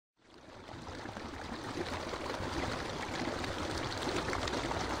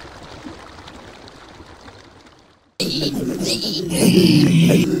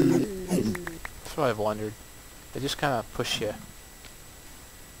That's what I've wondered. They just kind of push you.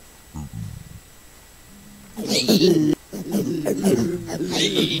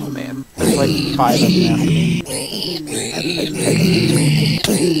 Oh man, there's like 5 of them after me.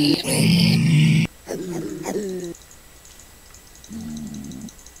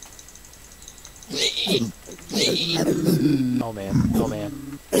 Oh man, oh man.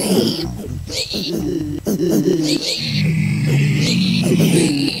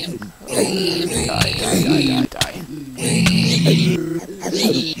 Die, die, die, die, die.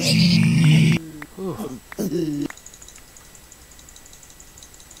 Whew.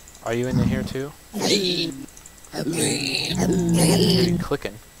 Are you in here too? I hear you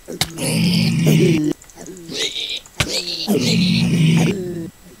clicking.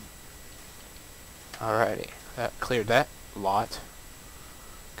 Alrighty, that cleared that lot.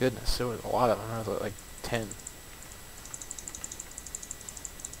 Goodness, there was a lot of them. There was like 10.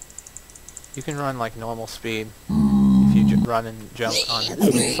 You can run like normal speed if you run and jump on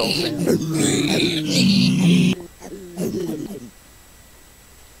soul sand.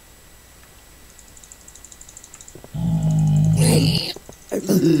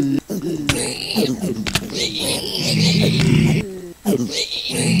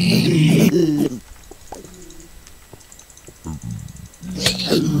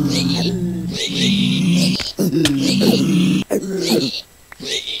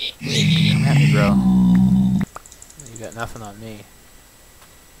 Come at me, bro. You got nothing on me.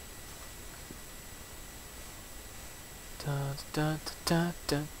 Da, da, da,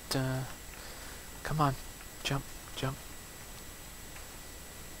 da, da. Come on, jump, jump.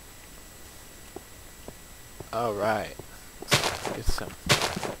 All right, let's get some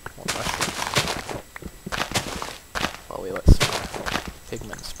more mushrooms while we let some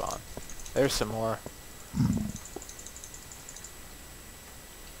pigmen spawn. There's some more.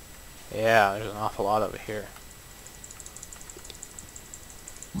 Yeah, there's an awful lot over here.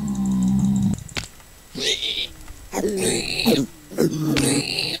 I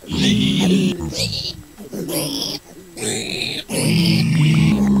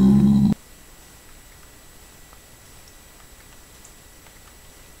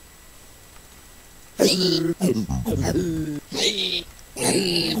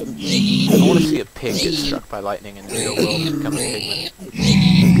want to see a pig get struck by lightning in the real world and become a pigman.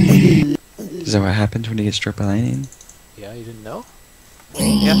 Is that what happens when you get struck by lightning? Yeah, you didn't know?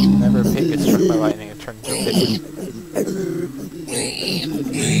 Yeah, whenever a pig gets struck by lightning, it turns into a pigman.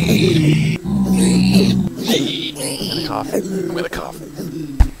 I'm gonna cough. I'm gonna cough.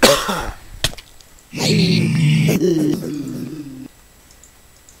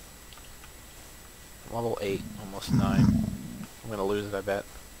 Level 8, almost 9. I'm gonna lose it, I bet.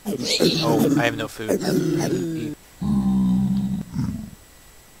 Oh, I have no food.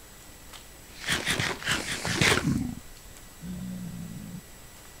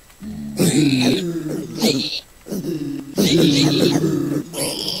 Eat.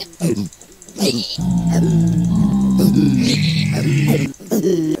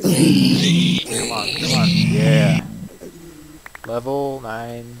 Come on, come on. Yeah. Level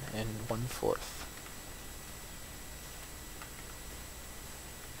 9 and 1/4.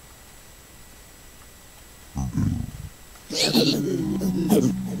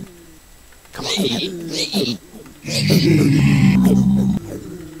 Come on.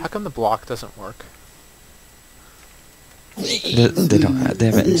 How come the block doesn't work? They don't. They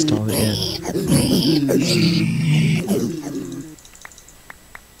haven't installed it yet.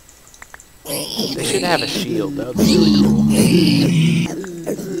 They should have a shield. That would be really cool.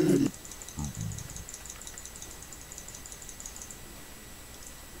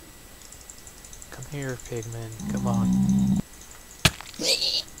 Come here, pigman. Come on.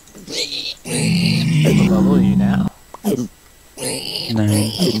 What level are you now? 9.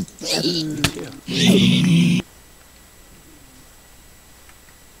 Me too.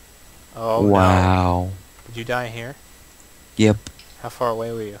 Oh, wow. no. Did you die here? Yep. How far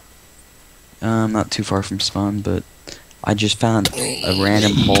away were you? Not too far from spawn, but I just found a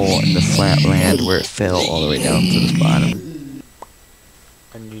random hole in the flat land where it fell all the way down to the bottom.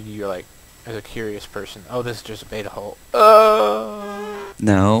 And you're like, as a curious person, oh, this is just a beta hole.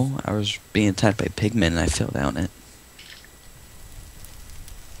 No, I was being attacked by pigmen and I fell down it.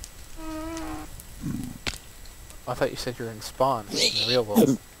 I thought you said you were in spawn, in the real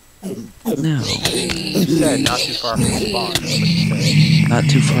world. No. You said not too far from spawn. That's what you said. Not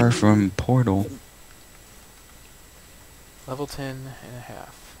too far from portal. Level 10.5.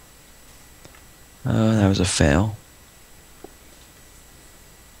 Oh, that was a fail.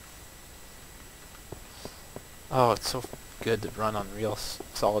 Oh, it's so good to run on real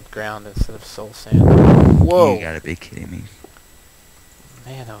solid ground instead of soul sand. Whoa! You gotta be kidding me.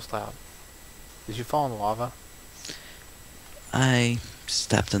 Man, that was loud. Did you fall in the lava? I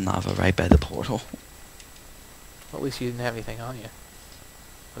stepped in lava right by the portal. Well, at least you didn't have anything on you.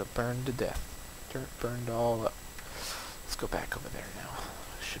 Would have burned to death. Dirt burned all up. Let's go back over there now.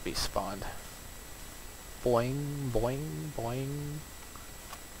 Should be spawned. Boing, boing, boing.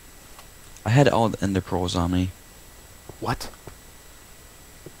 I had all the ender pearls on me. What?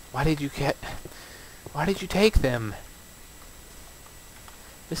 Why did you take them?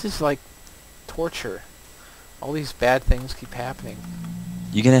 This is like torture. All these bad things keep happening.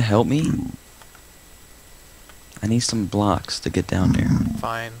 You gonna help me? I need some blocks to get down there.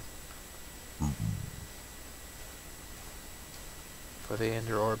 Fine. For the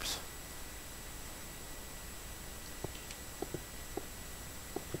ender orbs.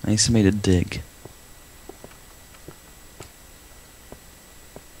 I need somebody to dig.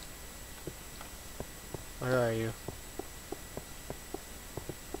 Where are you?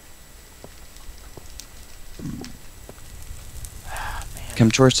 Ah, man. Come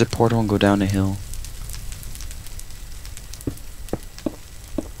towards the portal and go down the hill.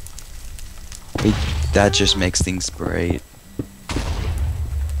 Wait, that just makes things great.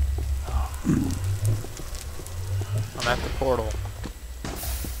 I'm at the portal.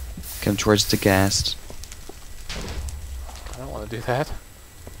 Come towards the ghast. I don't want to do that.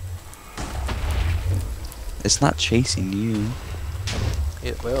 It's not chasing you.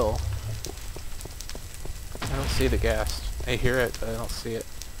 It will. I don't see the gas. I hear it, but I don't see it.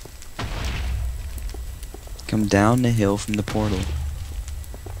 Come down the hill from the portal.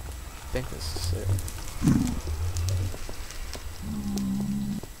 I think this is it.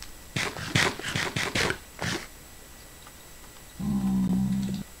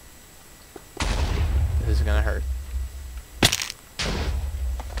 This is gonna hurt.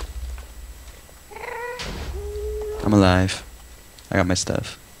 I'm alive. I got my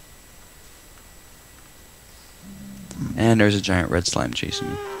stuff. And there's a giant red slime chasing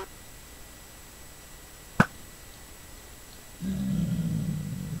me.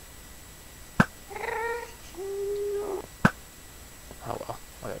 Oh well,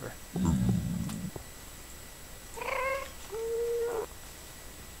 whatever.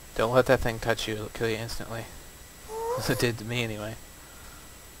 Don't let that thing touch you, it'll kill you instantly. As it did to me anyway.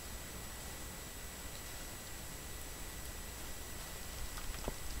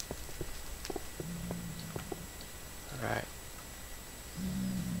 Alright.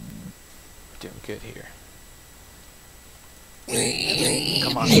 We're doing good here.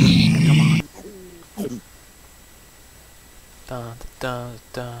 Come on, come on. Dun, dun,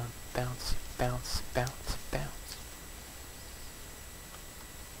 dun, bounce, bounce, bounce, bounce.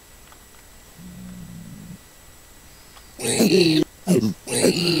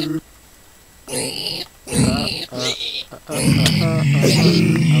 Oh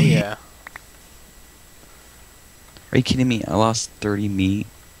yeah. Are you kidding me? I lost 30 meat.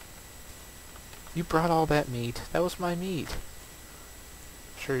 You brought all that meat. That was my meat.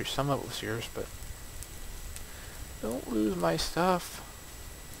 Sure, some of it was yours, but don't lose my stuff.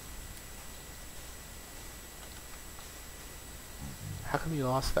 How come you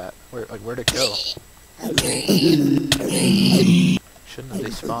lost that? Where'd it go? Shouldn't have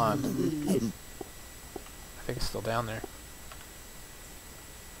despawned. I think it's still down there.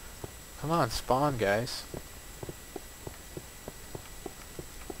 Come on, spawn, guys.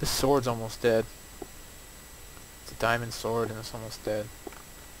 This sword's almost dead. It's a diamond sword and it's almost dead.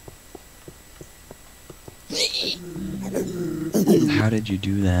 How did you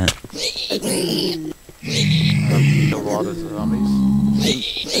do that? Killed a lot of zombies.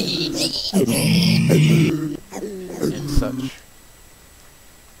 And such.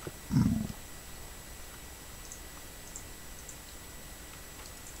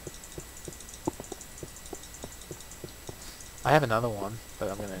 I have another one that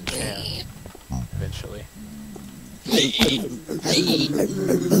I'm gonna enchant eventually. Oh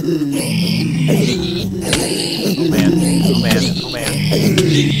man, oh man, oh man.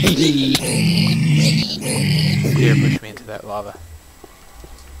 Clear pushed me into that lava.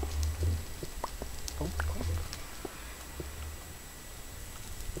 Oh, oh.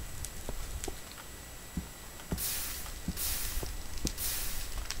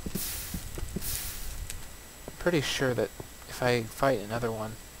 Pretty sure that if I fight another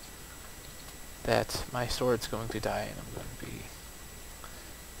one, that my sword's going to die and I'm going to be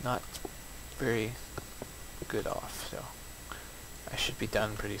not very good off, so I should be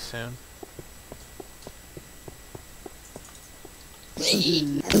done pretty soon. Wow,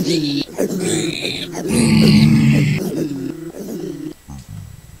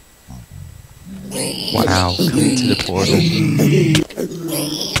 coming to the portal.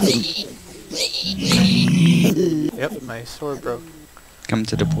 Yep, my sword broke. Come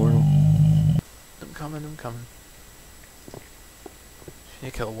to the portal. I'm coming, I'm coming. Should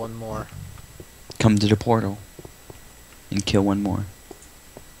need to kill one more. Come to the portal. And kill one more.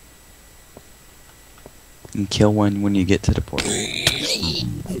 And kill one when you get to the portal.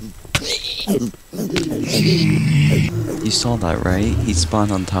 You saw that, right? He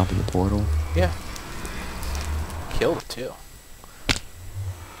spawned on top of the portal. Yeah. Killed it too.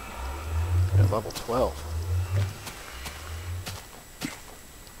 At level 12.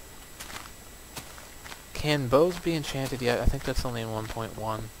 Can bows be enchanted yet? I think that's only in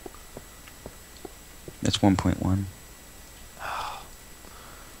 1.1. That's 1.1.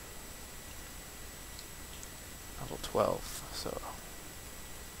 Level 12, so...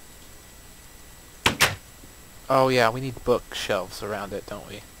 Oh yeah, we need bookshelves around it, don't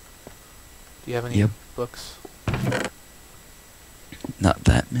we? Do you have any Yep. books? Not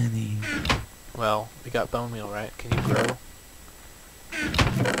that many. Well, we got bone meal, right? Can you grow?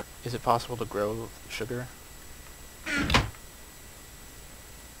 Is it possible to grow sugar?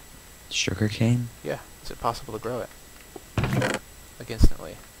 Sugar cane? Yeah. Is it possible to grow it? Like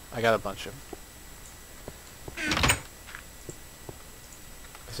instantly. I got a bunch of...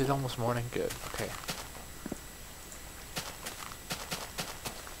 Is it almost morning? Good. Okay.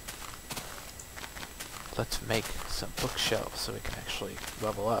 Let's make some bookshelves so we can actually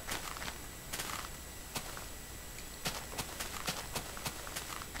level up.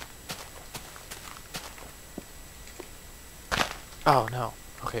 Oh no.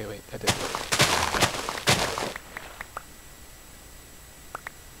 Okay, wait, that didn't work.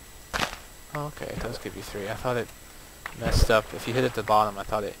 Oh, okay, it does give you 3. I thought it messed up. If you hit at the bottom, I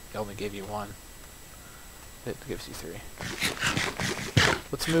thought it only gave you 1. It gives you 3.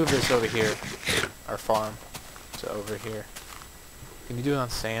 Let's move this over here. Our farm to over here. Can you do it on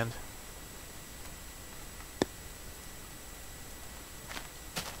sand?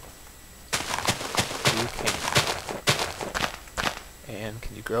 You can. And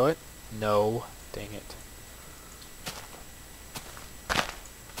can you grow it? No. Dang it. Are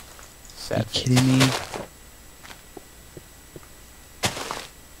Sad you face. kidding me?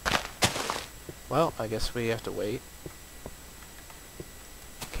 Well, I guess we have to wait.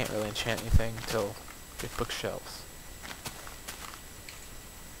 Can't really enchant anything until we get bookshelves.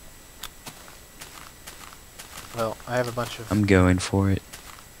 Well, I have a bunch of... I'm going for it.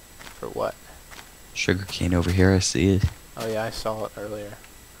 For what? Sugar cane over here, I see it. Oh yeah, I saw it earlier.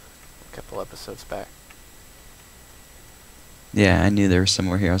 A couple episodes back. Yeah, I knew there was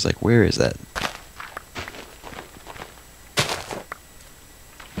somewhere here. I was like, where is that?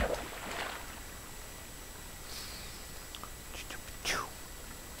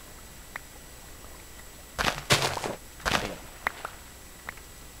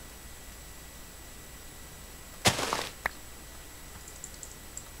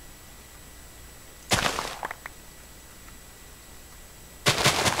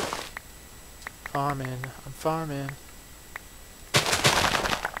 Farming, I'm farming.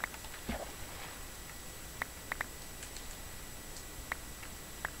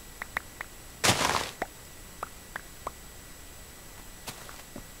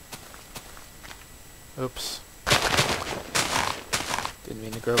 Oops. Didn't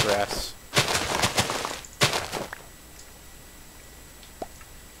mean to grow grass.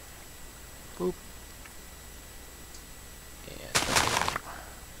 Boop.